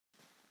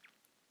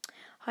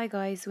Hi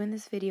guys, so in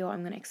this video I'm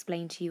going to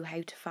explain to you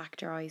how to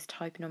factorise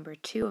type number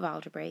 2 of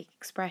algebraic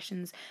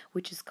expressions,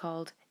 which is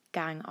called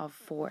gang of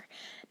 4.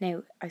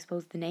 Now, I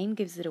suppose the name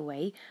gives it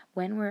away.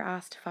 When we're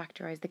asked to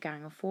factorise the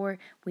gang of 4,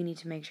 we need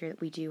to make sure that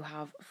we do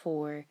have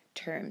 4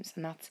 terms,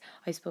 and that's,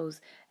 I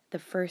suppose, the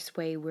first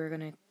way we're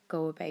going to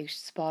go about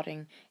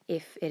spotting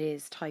if it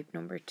is type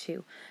number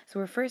 2. So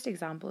our first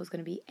example is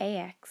going to be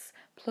ax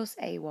plus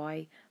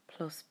ay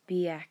plus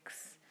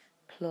bx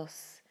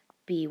plus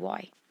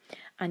by.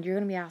 And you're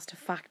going to be asked to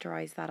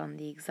factorise that on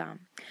the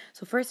exam.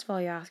 So first of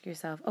all, you ask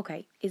yourself,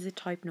 okay, is it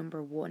type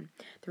number 1?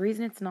 The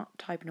reason it's not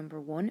type number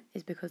 1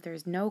 is because there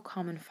is no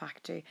common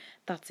factor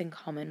that's in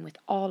common with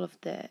all of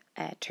the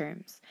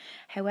terms.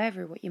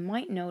 However, what you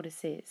might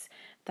notice is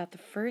that the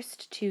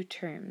first two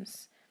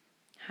terms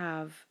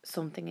have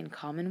something in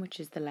common, which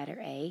is the letter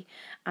A,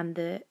 and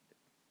the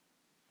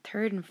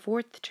third and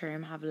fourth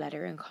term have a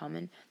letter in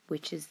common,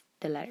 which is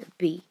the letter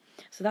B.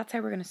 So that's how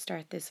we're going to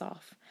start this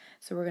off.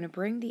 So we're going to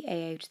bring the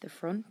A out to the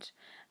front,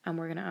 and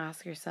we're going to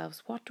ask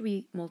ourselves, what do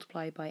we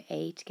multiply by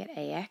A to get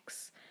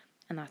AX?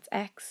 And that's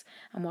X.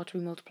 And what do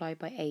we multiply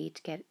by A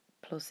to get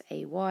plus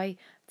AY?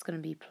 It's going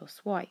to be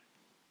plus Y.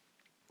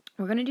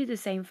 We're going to do the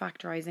same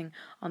factorising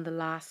on the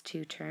last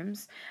two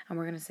terms, and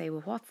we're going to say,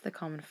 well, what's the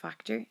common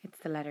factor? It's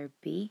the letter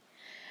B.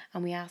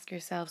 And we ask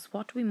ourselves,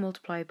 what do we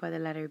multiply by the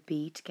letter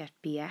B to get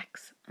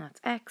bx, and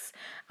that's x,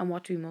 and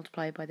what do we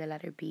multiply by the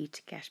letter B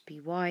to get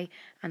by,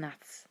 and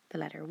that's the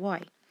letter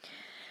y.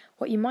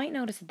 What you might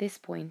notice at this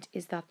point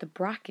is that the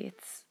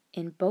brackets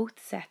in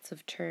both sets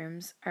of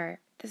terms are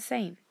the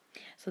same.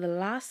 So the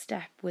last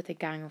step with a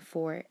gang of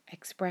 4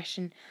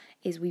 expression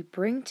is we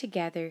bring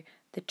together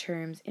the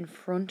terms in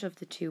front of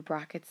the two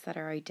brackets that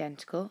are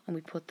identical, and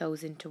we put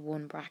those into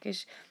one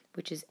bracket,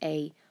 which is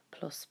A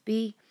plus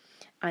B.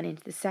 And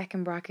into the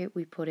second bracket,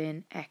 we put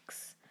in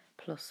x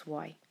plus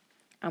y.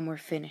 And we're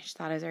finished.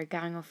 That is our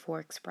gang of 4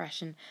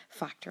 expression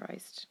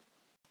factorised.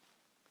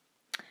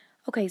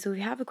 Okay, so we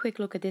have a quick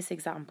look at this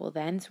example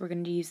then. So we're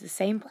going to use the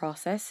same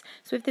process.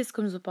 So if this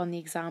comes up on the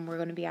exam, we're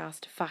going to be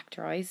asked to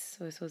factorise.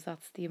 So I suppose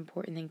that's the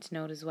important thing to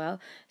note as well.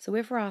 So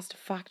if we're asked to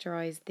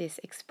factorise this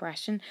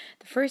expression,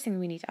 the first thing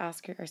we need to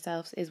ask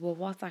ourselves is, well,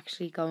 what's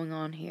actually going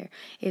on here?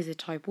 Is it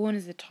type 1,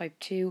 is it type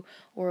 2,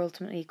 or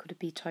ultimately could it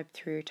be type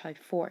 3 or type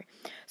 4?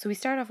 So we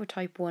start off with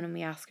type 1 and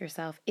we ask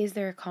ourselves, is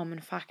there a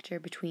common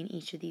factor between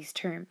each of these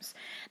terms?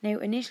 Now,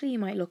 initially you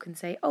might look and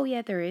say, oh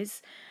yeah, there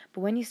is.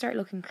 But when you start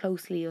looking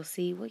closely, you'll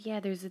see, well, yeah,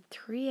 there's a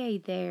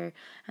 3a there,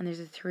 and there's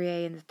a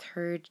 3a in the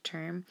third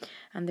term,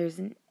 and there's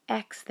an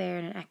x there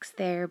and an x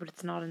there, but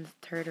it's not in the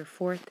third or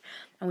fourth,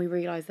 and we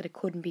realise that it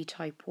couldn't be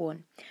type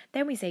 1.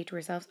 Then we say to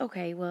ourselves,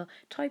 okay, well,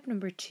 type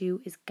number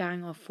 2 is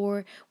gang of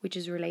 4, which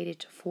is related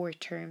to 4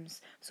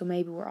 terms, so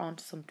maybe we're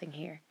onto something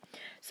here.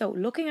 So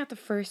looking at the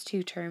first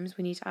two terms,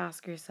 we need to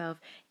ask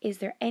ourselves, is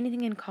there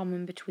anything in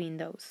common between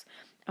those?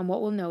 And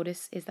what we'll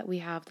notice is that we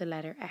have the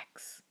letter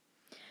x.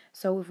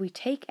 So if we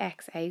take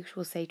x out,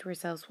 we'll say to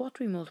ourselves, what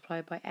do we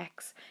multiply by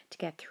x to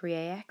get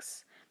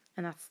 3ax?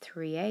 And that's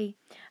 3a.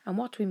 And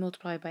what do we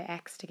multiply by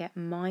x to get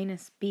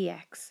minus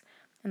bx?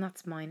 And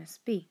that's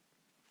minus b.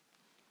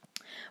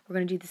 We're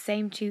going to do the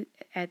same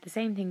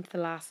thing to the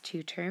last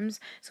two terms.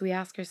 So we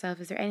ask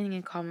ourselves, is there anything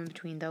in common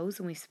between those?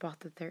 And we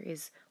spot that there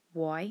is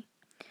y.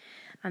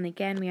 And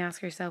again, we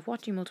ask ourselves,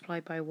 what do you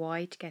multiply by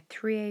y to get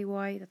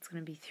 3ay? That's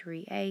going to be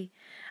 3a.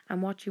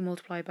 And what do you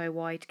multiply by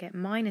y to get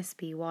minus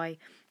by?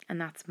 And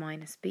that's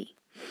minus b.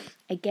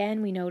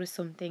 Again, we notice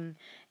something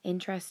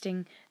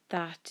interesting,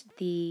 that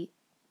the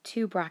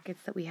two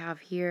brackets that we have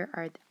here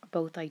are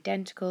both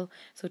identical.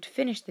 So to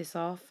finish this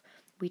off,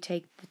 we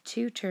take the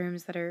two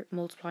terms that are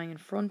multiplying in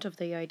front of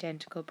the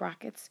identical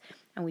brackets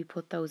and we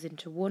put those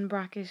into one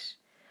bracket.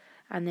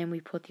 And then we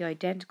put the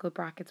identical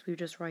brackets, we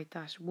just write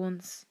that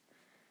once,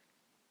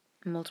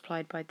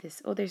 multiplied by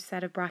this other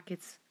set of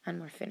brackets, and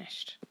we're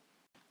finished.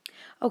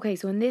 Okay,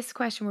 so in this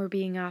question we're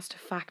being asked to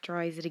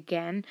factorise it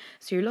again.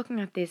 So you're looking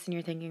at this and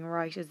you're thinking,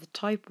 right, is it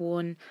type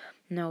 1?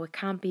 No, it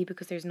can't be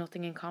because there's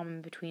nothing in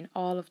common between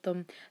all of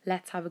them.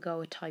 Let's have a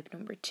go at type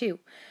number 2.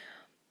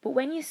 But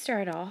when you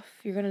start off,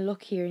 you're going to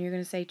look here and you're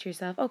going to say to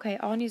yourself, okay,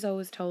 Anya's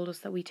always told us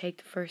that we take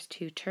the first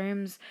two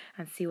terms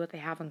and see what they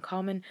have in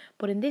common.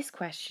 But in this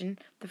question,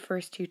 the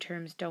first two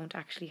terms don't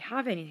actually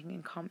have anything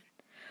in common.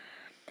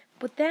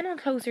 But then on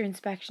closer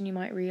inspection, you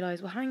might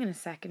realise, well, hang on a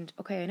second.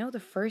 Okay, I know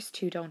the first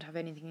two don't have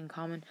anything in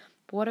common,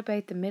 but what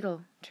about the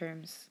middle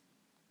terms?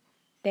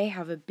 They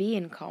have a b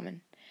in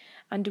common.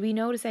 And do we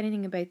notice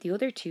anything about the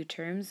other two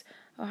terms?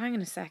 Oh, hang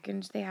on a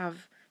second. They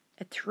have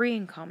a 3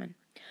 in common.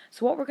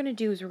 So what we're going to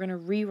do is we're going to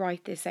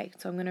rewrite this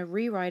out. So I'm going to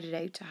rewrite it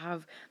out to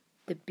have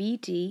the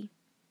BD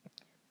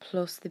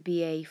plus the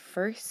BA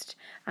first,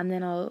 and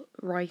then I'll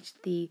write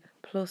the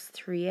plus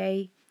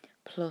 3A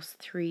plus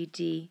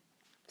 3D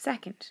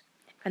second.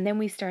 And then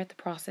we start the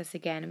process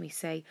again and we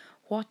say,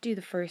 what do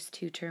the first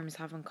two terms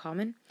have in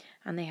common?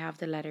 And they have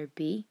the letter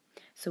B.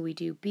 So we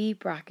do B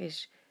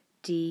bracket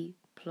D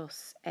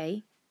plus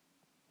A.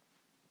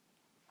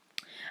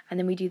 And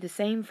then we do the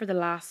same for the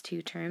last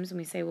two terms, and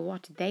we say, well,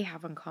 what do they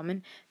have in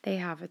common? They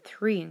have a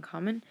 3 in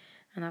common,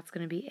 and that's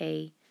going to be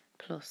A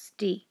plus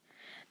D.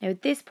 Now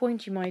at this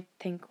point you might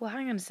think, well,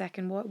 hang on a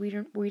second, what we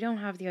don't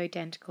have the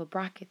identical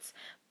brackets,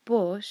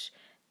 but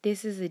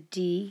this is a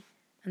D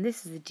and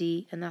this is a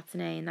D and that's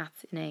an A and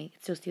that's an A.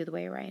 It's just the other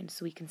way around,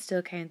 so we can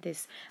still count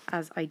this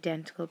as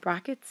identical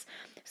brackets.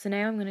 So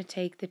now I'm going to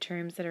take the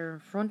terms that are in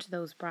front of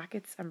those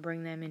brackets and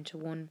bring them into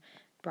one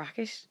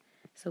bracket,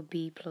 so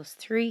B plus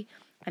 3,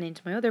 and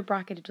into my other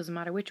bracket, it doesn't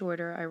matter which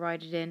order I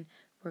write it in,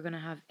 we're going to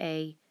have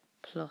A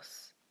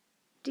plus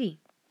D.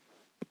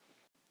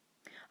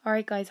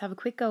 Alright guys, have a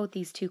quick go at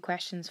these two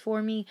questions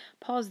for me,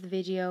 pause the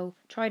video,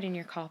 try it in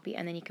your copy,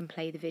 and then you can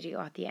play the video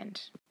at the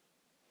end.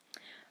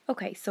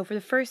 Okay, so for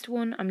the first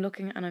one, I'm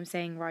looking and I'm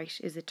saying, right,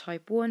 is it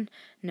type 1?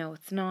 No,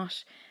 it's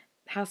not.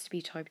 It has to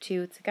be type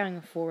 2. It's a gang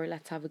of 4.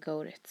 Let's have a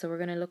go at it. So we're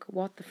going to look at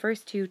what the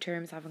first two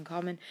terms have in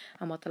common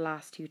and what the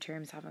last two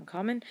terms have in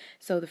common.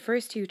 So the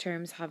first two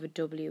terms have a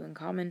W in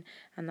common,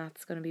 and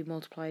that's going to be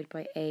multiplied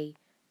by A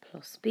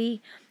plus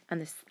B,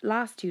 and the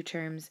last two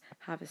terms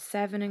have a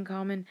 7 in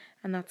common,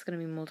 and that's going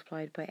to be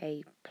multiplied by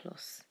A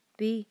plus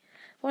B.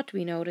 What do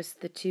we notice?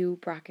 The two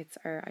brackets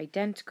are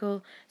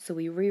identical, so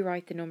we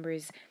rewrite the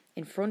numbers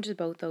in front of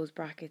both those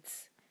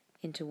brackets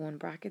into one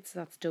bracket, so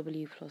that's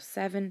W plus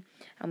 7,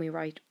 and we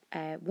write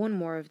one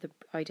more of the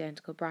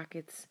identical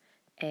brackets,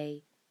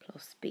 A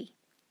plus B.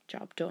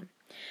 Job done.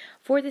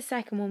 For the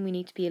second one, we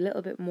need to be a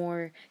little bit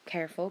more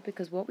careful,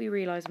 because what we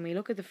realise when we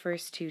look at the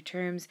first two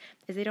terms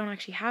is they don't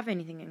actually have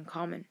anything in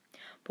common.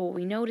 But what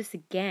we notice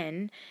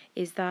again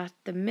is that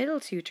the middle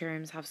two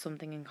terms have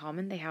something in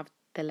common. They have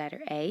the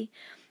letter A,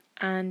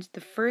 and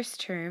the first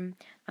term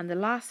and the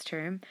last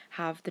term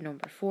have the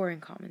number 4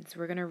 in common. So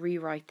we're going to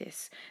rewrite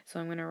this. So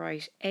I'm going to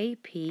write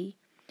AP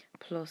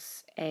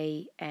plus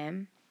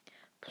AM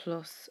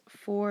plus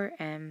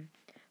 4M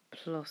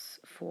plus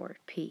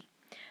 4P.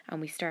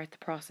 And we start the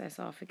process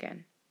off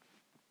again.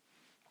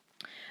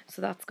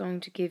 So that's going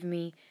to give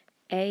me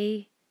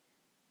A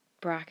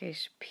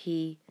bracket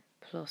P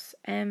plus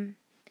M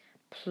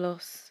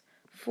plus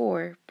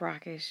 4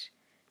 bracket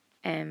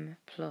M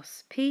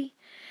plus P.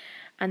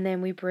 And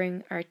then we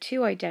bring our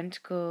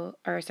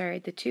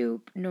the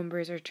two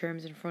numbers or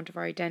terms in front of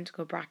our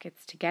identical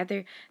brackets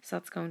together. So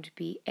that's going to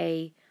be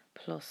A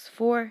plus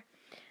 4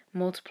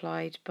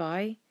 multiplied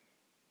by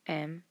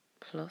M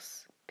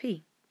plus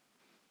P.